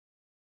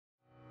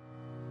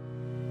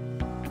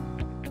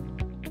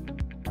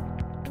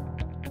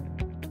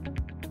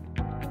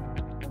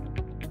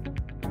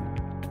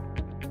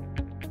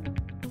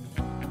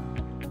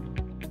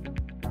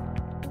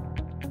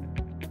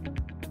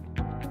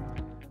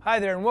Hi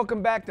there, and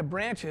welcome back to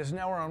Branches.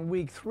 Now we're on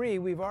week 3.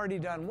 We've already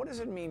done what does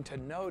it mean to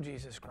know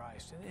Jesus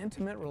Christ, an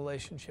intimate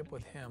relationship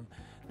with Him,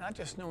 not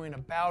just knowing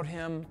about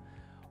Him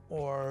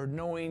or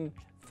knowing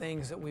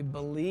things that we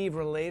believe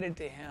related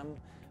to Him,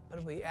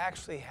 but we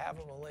actually have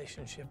a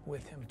relationship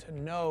with Him. To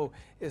know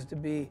is to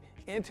be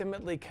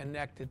intimately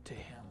connected to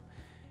Him.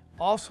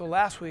 Also,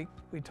 last week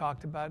we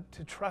talked about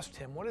to trust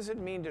Him. What does it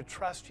mean to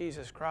trust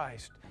Jesus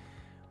Christ?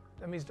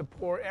 That means to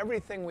pour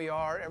everything we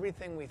are,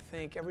 everything we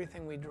think,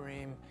 everything we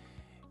dream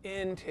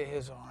into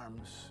His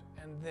arms,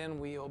 and then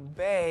we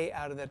obey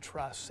out of that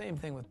trust. Same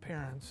thing with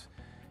parents.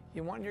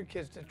 You want your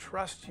kids to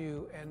trust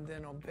you and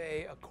then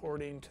obey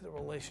according to the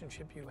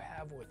relationship you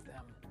have with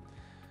them.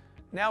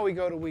 Now we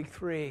go to week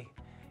 3,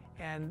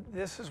 and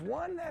this is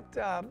one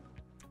that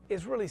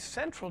is really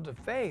central to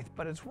faith,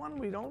 but it's one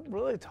we don't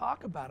really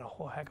talk about a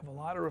whole heck of a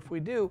lot, or if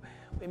we do,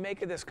 we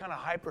make it this kind of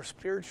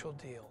hyper-spiritual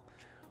deal.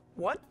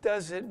 What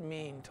does it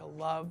mean to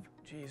love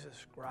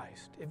Jesus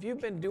Christ? If you've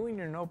been doing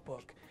your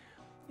notebook,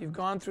 you've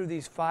gone through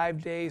these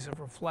 5 days of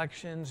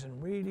reflections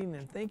and reading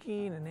and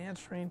thinking and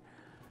answering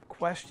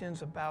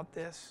questions about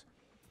this.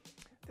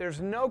 There's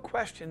no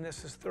question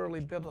this is thoroughly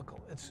biblical.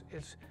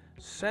 It's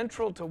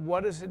central to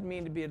what does it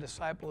mean to be a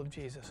disciple of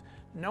Jesus.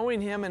 Knowing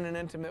Him in an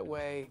intimate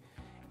way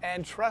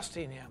and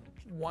trusting Him.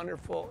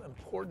 Wonderful,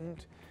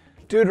 important.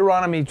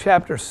 Deuteronomy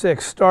chapter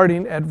 6,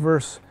 starting at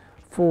verse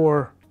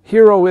 4.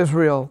 Hear, O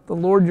Israel, the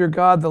Lord your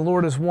God, the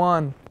Lord is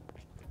one.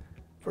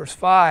 Verse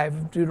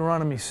 5,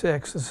 Deuteronomy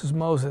 6, this is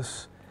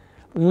Moses.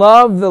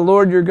 Love the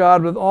Lord your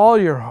God with all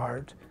your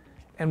heart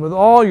and with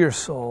all your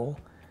soul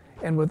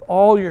and with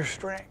all your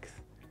strength.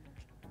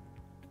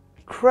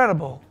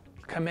 Incredible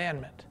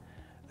commandment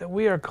that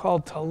we are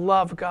called to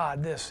love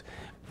God, this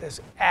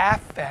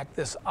affect,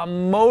 this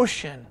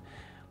emotion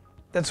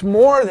that's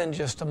more than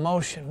just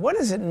emotion. What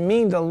does it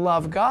mean to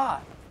love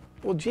God?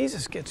 Well,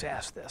 Jesus gets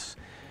asked this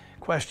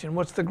question.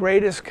 What's the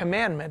greatest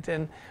commandment?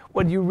 And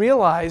what you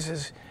realize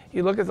is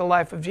you look at the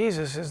life of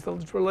Jesus, as the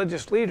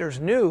religious leaders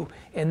knew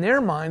in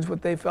their minds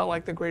what they felt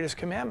like the greatest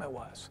commandment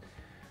was.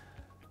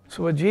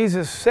 So what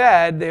Jesus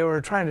said, they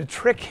were trying to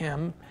trick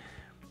Him,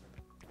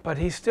 but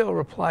He still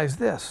replies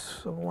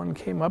this. So one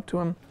came up to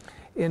Him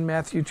in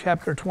Matthew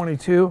chapter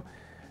 22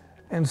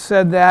 and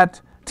said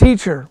that,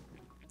 Teacher,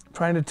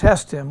 trying to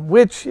test Him,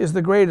 which is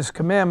the greatest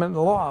commandment in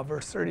the law?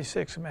 Verse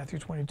 36 of Matthew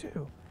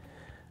 22.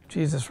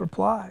 Jesus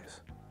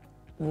replies,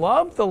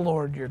 love the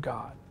Lord your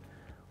God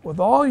with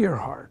all your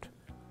heart,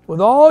 with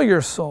all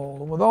your soul,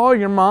 with all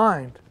your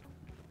mind.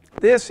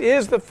 This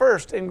is the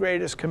first and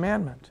greatest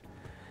commandment.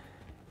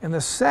 And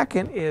the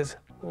second is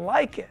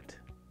like it.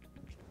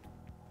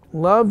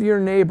 Love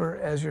your neighbor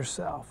as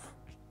yourself.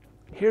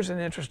 Here's an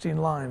interesting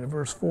line in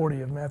verse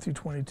 40 of Matthew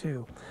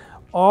 22.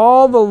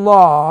 All the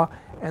law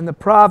and the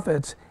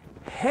prophets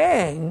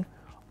hang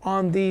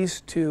on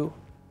these 2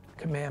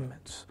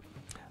 commandments.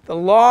 The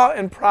law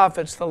and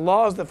prophets, the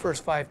law is the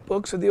first 5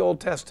 books of the Old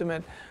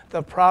Testament.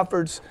 The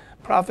prophets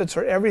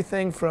are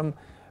everything from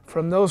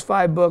those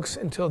 5 books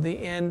until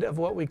the end of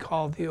what we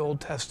call the Old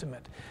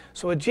Testament.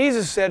 So what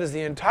Jesus said is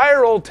the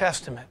entire Old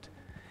Testament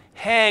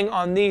hang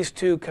on these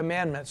 2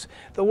 commandments.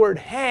 The word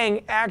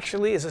hang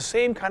actually is the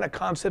same kind of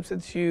concept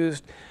that's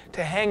used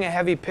to hang a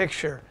heavy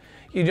picture.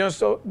 You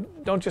just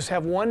don't just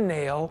have one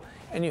nail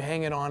and you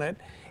hang it on it.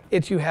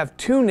 You have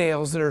 2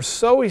 nails that are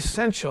so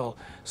essential,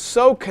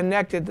 so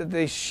connected that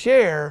they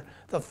share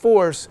the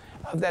force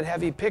of that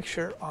heavy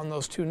picture on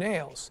those 2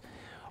 nails.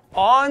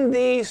 On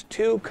these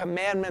 2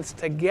 commandments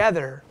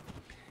together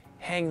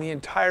hang the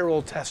entire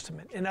Old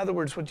Testament. In other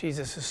words, what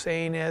Jesus is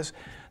saying is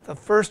the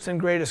first and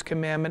greatest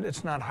commandment,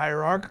 it's not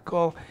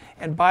hierarchical.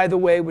 And by the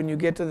way, when you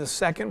get to the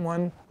second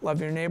one, love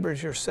your neighbor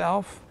as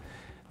yourself,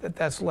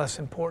 that's less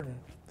important.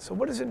 So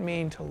what does it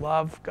mean to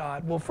love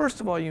God? Well,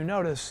 first of all, you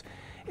notice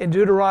in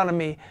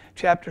Deuteronomy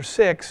chapter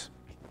 6,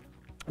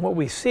 what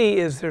we see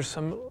is there's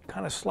some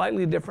kind of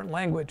slightly different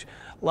language.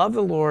 Love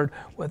the Lord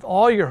with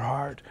all your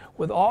heart,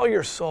 with all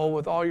your soul,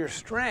 with all your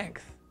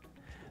strength.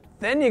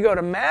 Then you go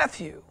to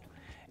Matthew,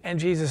 and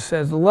Jesus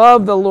says,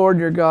 love the Lord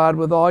your God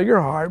with all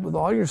your heart, with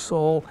all your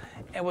soul,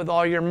 and with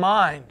all your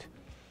mind.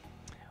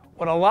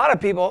 What a lot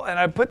of people, and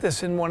I put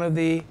this in one of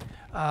the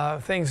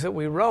things that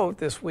we wrote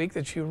this week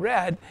that you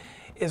read,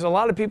 is a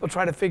lot of people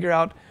try to figure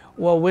out,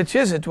 well, which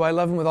is it? Do I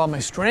love Him with all my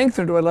strength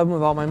or do I love Him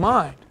with all my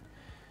mind?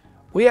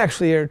 We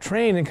actually are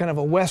trained in kind of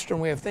a Western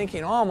way of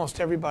thinking,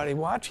 almost everybody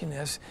watching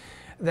this,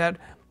 that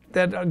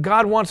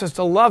God wants us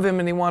to love Him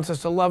and He wants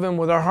us to love Him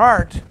with our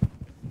heart.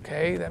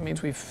 Okay, that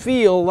means we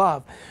feel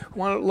love. We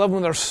want to love Him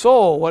with our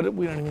soul. We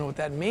don't even know what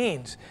that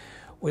means.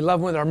 We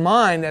love Him with our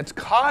mind. That's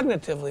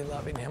cognitively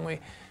loving Him. We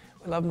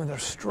love Him with our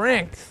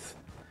strength.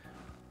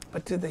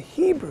 But to the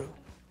Hebrew,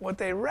 what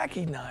they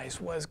recognized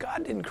was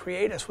God didn't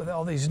create us with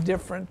all these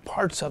different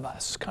parts of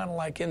us, kind of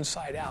like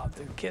Inside Out,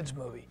 the kids'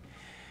 movie.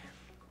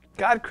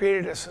 God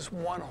created us as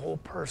one whole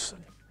person.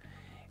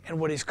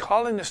 And what He's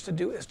calling us to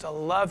do is to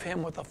love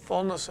Him with the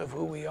fullness of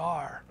who we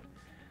are.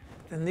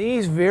 And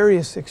these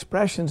various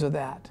expressions of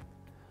that,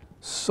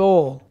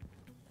 soul,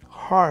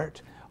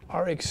 heart,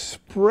 are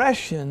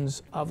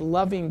expressions of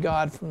loving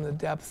God from the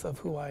depth of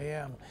who I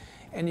am.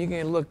 And you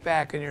can look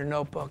back in your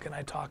notebook, and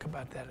I talk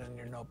about that in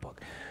your notebook.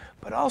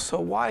 But also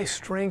why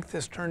strength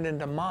is turned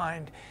into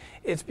mind,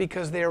 it's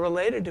because they are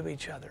related to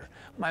each other.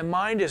 My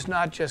mind is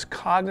not just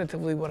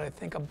cognitively what I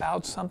think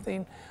about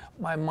something.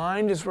 My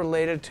mind is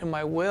related to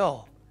my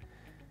will.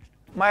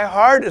 My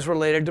heart is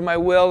related to my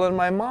will and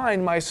my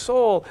mind. My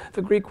soul,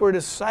 the Greek word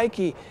is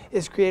psyche,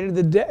 is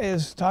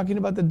talking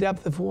about the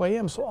depth of who I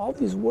am. So all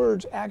these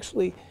words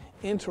actually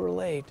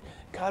interrelate.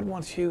 God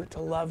wants you to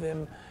love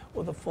him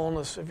with the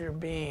fullness of your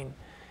being.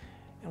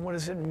 And what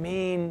does it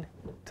mean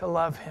to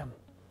love him?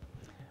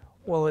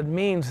 Well, it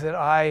means that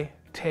I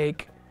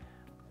take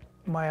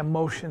my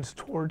emotions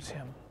towards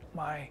him,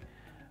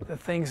 the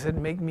things that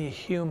make me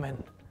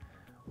human,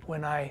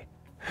 when I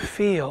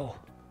feel,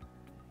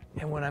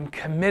 and when I'm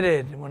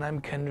committed, when I'm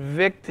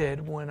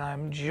convicted, when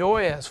I'm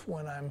joyous,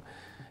 when I'm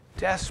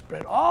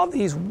desperate, all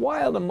these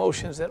wild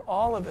emotions that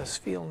all of us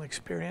feel and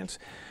experience,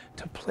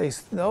 to place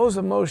those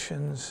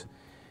emotions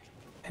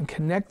and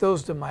connect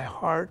those to my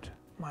heart,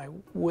 my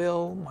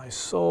will, my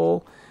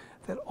soul,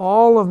 that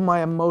all of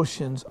my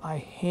emotions I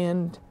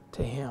hand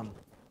to him.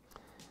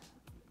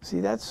 See,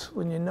 that's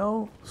when you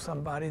know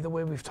somebody, the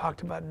way we've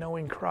talked about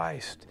knowing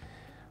Christ.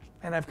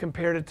 And I've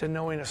compared it to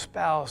knowing a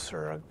spouse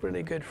or a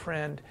really good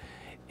friend.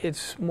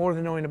 It's more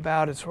than knowing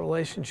about, it's a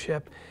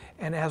relationship.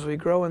 And as we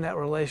grow in that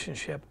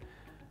relationship,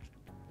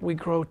 we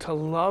grow to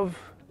love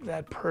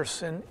that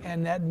person,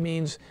 and that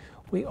means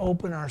we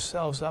open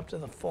ourselves up to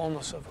the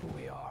fullness of who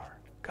we are.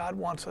 God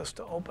wants us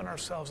to open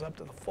ourselves up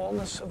to the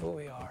fullness of who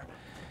we are,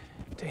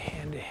 to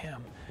hand to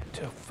him,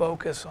 to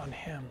focus on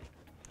him.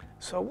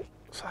 So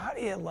how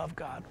do you love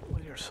God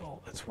with your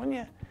soul? It's what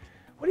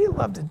do you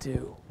love to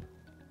do?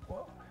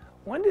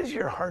 When does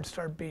your heart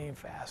start beating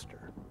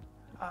faster?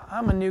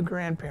 I'm a new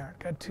grandparent,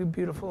 got 2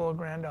 beautiful little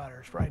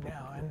granddaughters right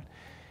now.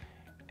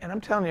 And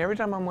I'm telling you, every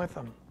time I'm with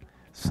them,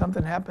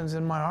 something happens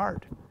in my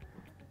heart.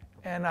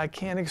 And I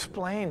can't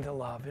explain the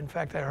love. In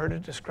fact, I heard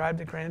it described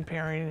the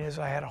grandparenting as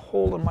I had a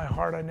hole in my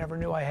heart I never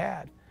knew I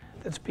had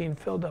that's being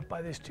filled up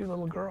by these 2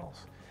 little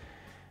girls.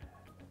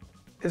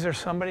 Is there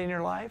somebody in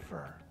your life,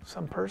 or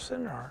some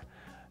person, or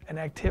an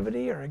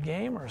activity, or a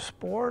game, or a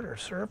sport, or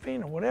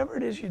surfing, or whatever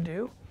it is you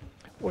do,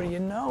 where you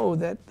know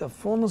that the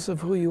fullness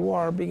of who you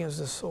are begins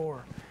to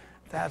soar?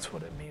 That's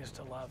what it means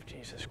to love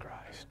Jesus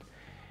Christ.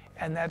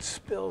 And that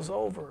spills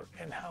over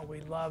in how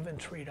we love and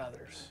treat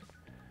others.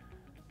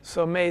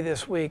 So may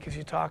this week, as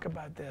you talk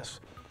about this,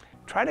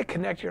 try to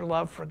connect your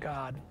love for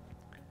God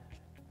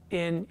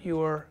when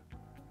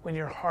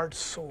your heart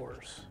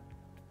soars.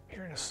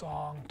 Hearing a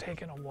song,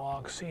 taking a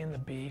walk, seeing the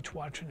beach,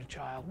 watching a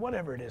child,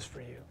 whatever it is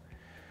for you.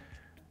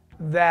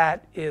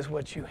 That is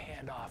what you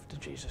hand off to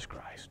Jesus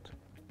Christ.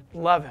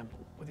 Love him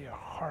with your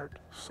heart,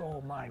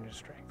 soul, mind, and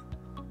strength.